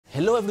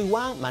Hello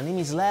everyone, my name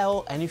is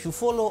Leo, and if you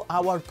follow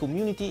our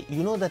community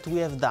you know that we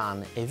have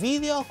done a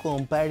video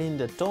comparing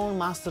the Tone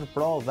Master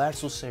Pro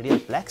versus a real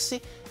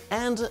Plexi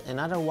and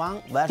another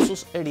one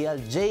versus a real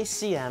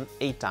JCM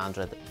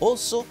 800.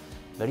 Also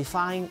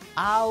verifying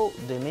how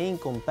the main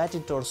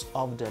competitors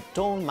of the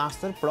Tone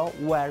Master Pro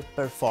were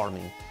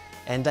performing,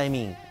 and I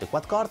mean the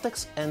Quad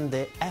Cortex and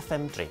the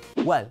FM3.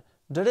 Well,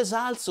 the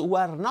results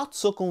were not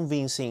so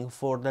convincing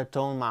for the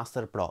Tone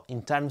Master Pro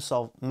in terms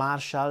of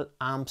Marshall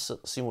amps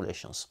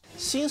simulations.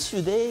 Since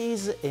few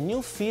days a new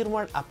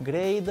firmware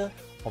upgrade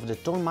of the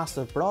Tone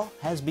Master Pro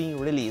has been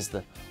released,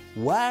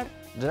 where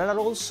there are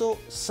also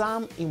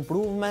some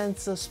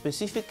improvements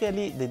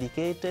specifically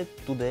dedicated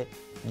to the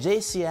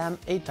JCM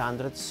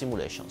 800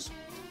 simulations.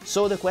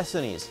 So the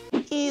question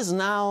is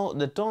now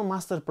the Tone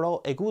Master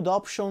Pro a good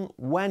option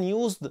when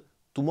used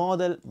to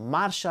model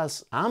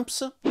Marshall's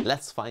amps?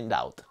 Let's find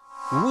out.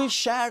 We will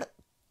share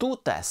two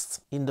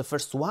tests. In the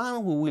first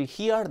one we will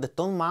hear the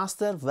Tone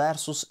Master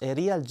versus a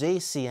real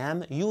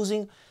JCM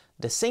using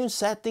the same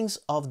settings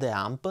of the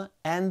amp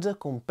and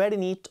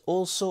comparing it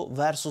also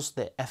versus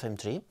the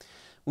FM3.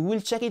 We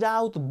will check it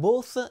out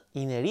both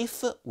in a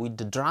riff with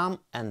the drum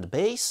and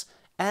bass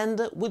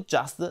and with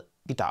just the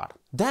guitar.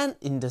 Then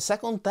in the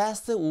second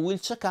test we will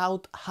check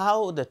out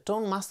how the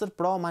Tone Master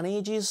Pro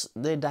manages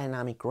the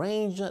dynamic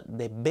range,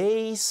 the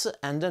bass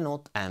and the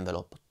note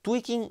envelope,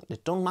 tweaking the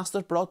Tone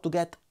Master Pro to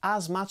get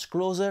as much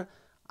closer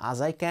as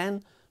I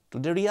can to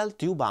the real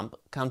tube amp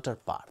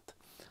counterpart.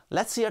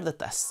 Let's hear the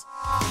test.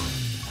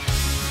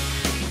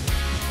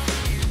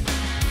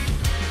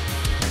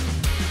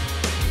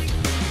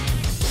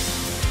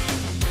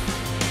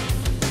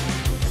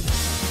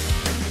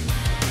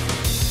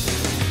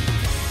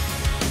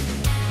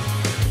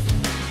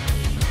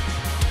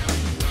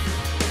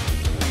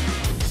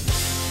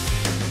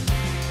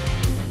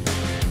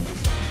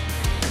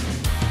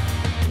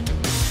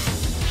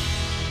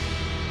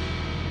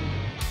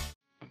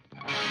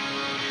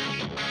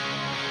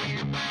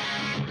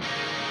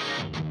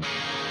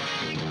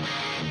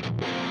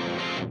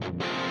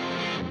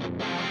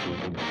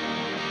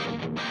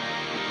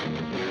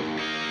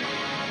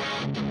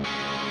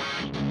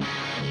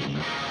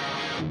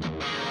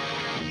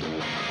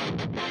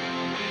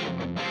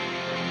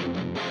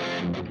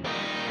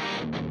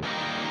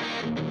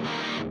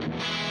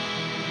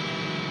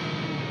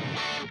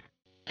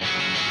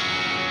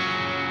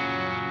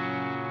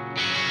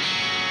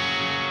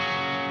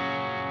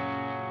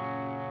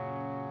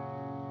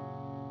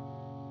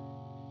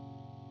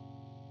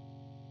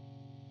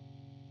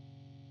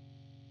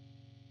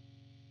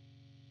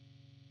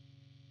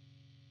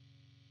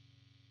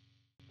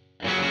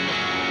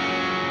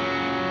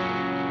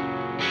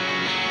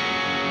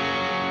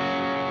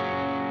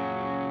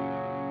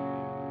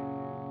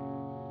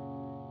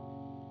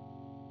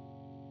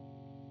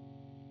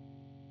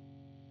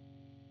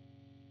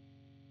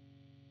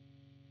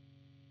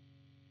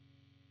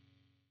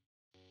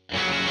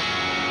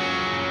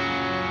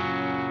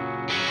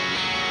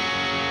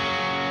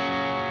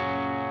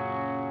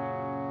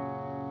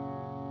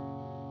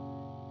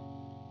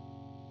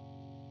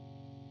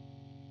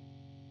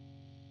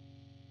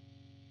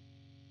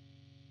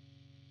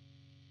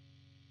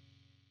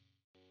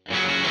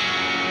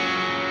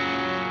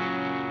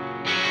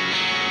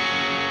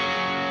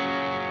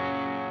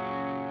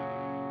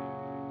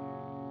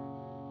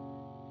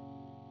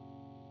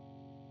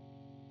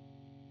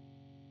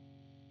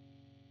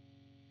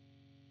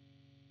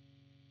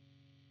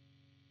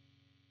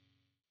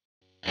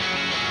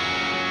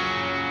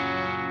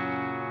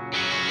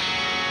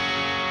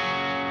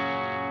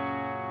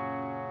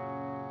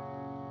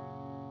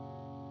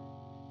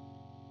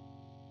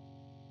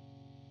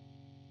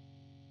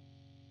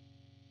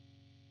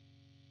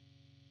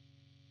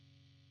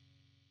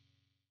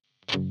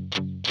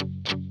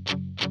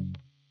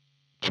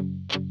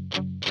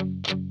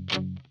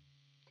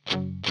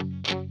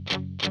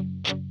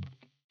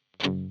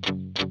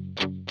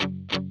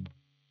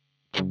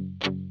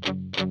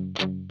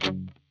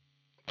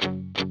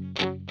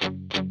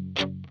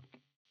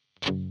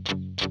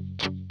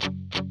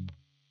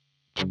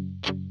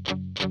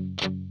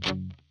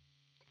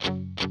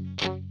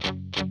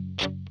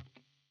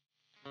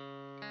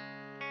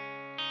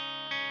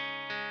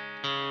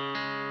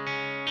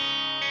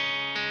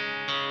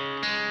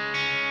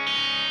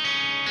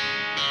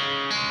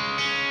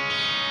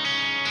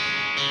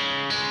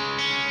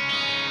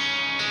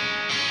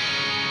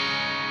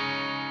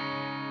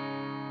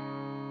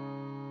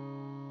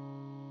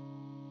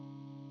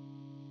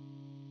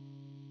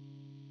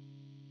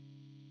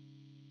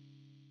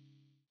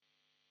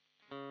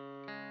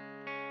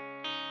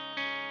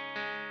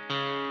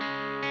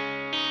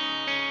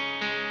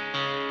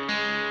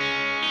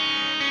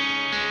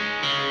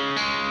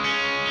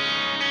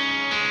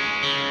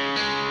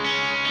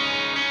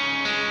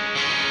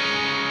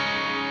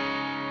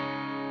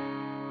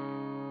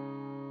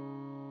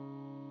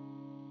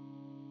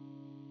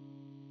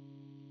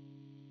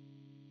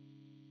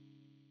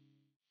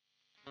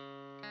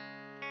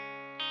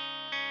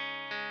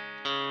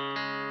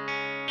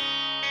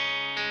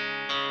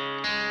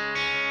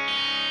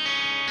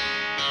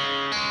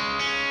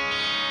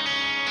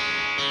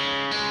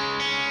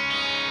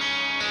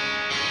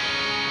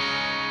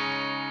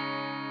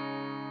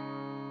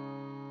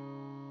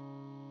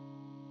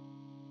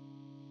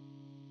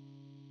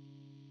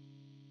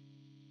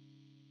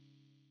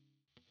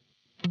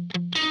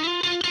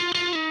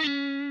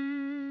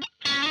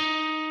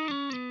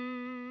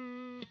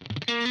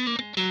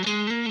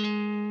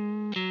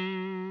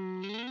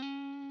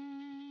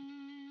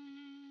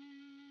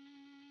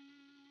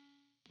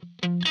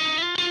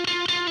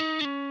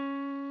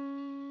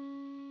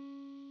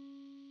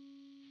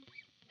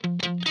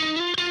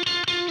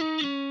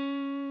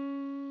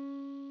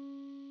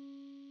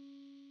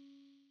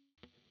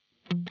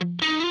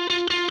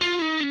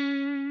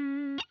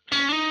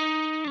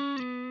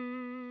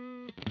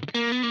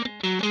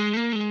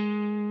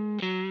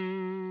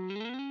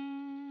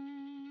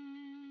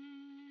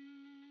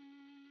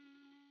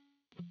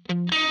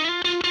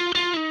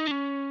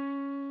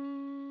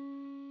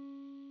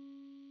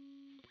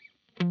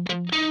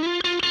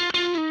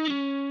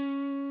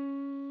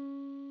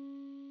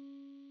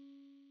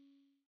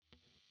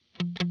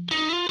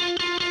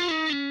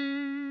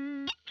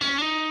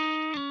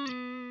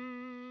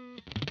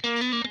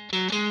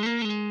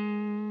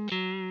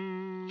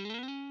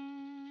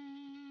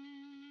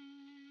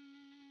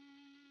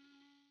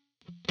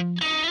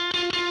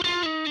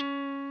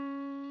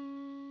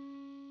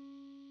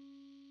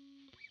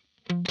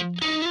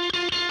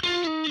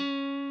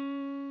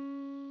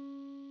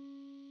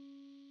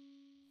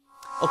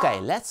 Okay,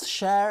 let's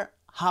share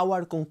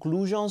our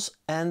conclusions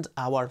and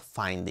our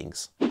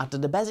findings. At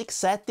the basic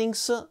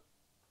settings,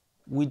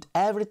 with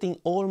everything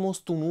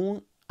almost to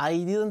noon, I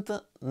didn't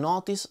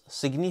notice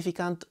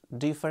significant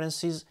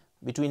differences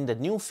between the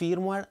new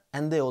firmware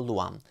and the old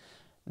one.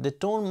 The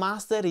Tone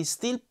Master is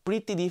still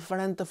pretty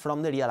different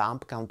from the real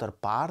amp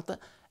counterpart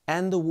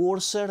and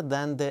worse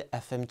than the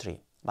FM3.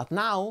 But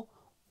now,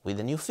 with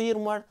the new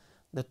firmware,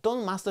 the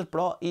Tone Master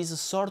Pro is,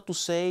 sort to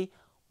say,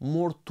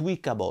 more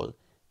tweakable,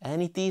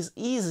 and it is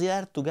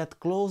easier to get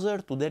closer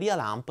to the real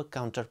amp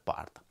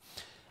counterpart.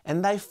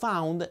 And I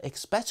found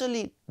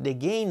especially the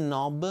gain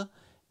knob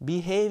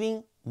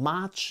behaving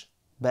much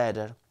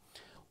better.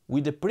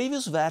 With the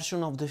previous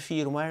version of the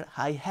firmware,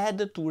 I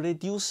had to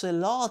reduce a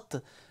lot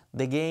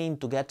the gain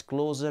to get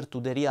closer to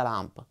the real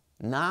amp.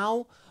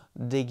 Now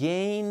the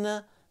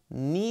gain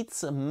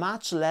needs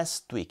much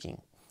less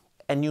tweaking.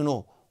 And you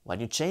know, when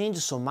you change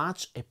so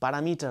much a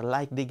parameter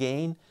like the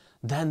gain,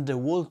 then the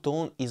whole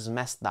tone is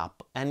messed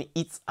up and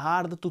it's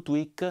hard to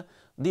tweak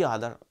the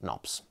other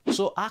knobs.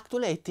 So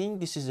actually I think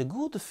this is a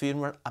good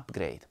firmware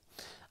upgrade.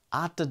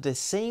 At the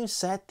same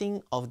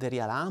setting of the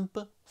real amp,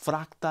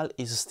 Fractal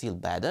is still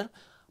better,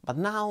 but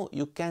now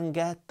you can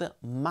get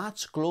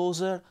much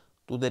closer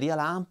to the real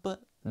amp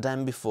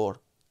than before,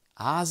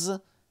 as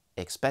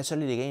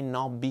especially the gain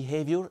knob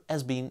behavior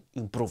has been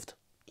improved,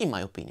 in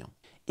my opinion.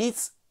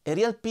 It's a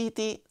real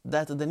pity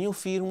that the new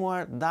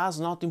firmware does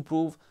not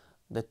improve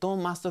the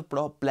Tone Master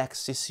Pro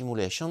Plexi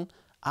simulation,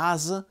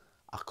 as,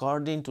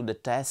 according to the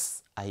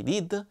tests I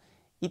did,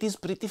 it is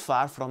pretty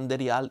far from the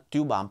real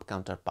tube amp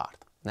counterpart.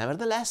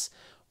 Nevertheless,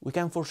 we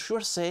can for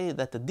sure say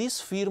that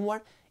this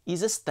firmware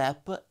is a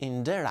step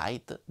in the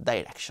right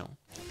direction.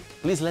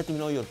 Please let me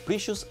know your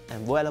precious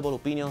and valuable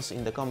opinions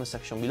in the comment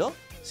section below.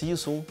 See you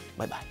soon,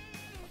 bye bye.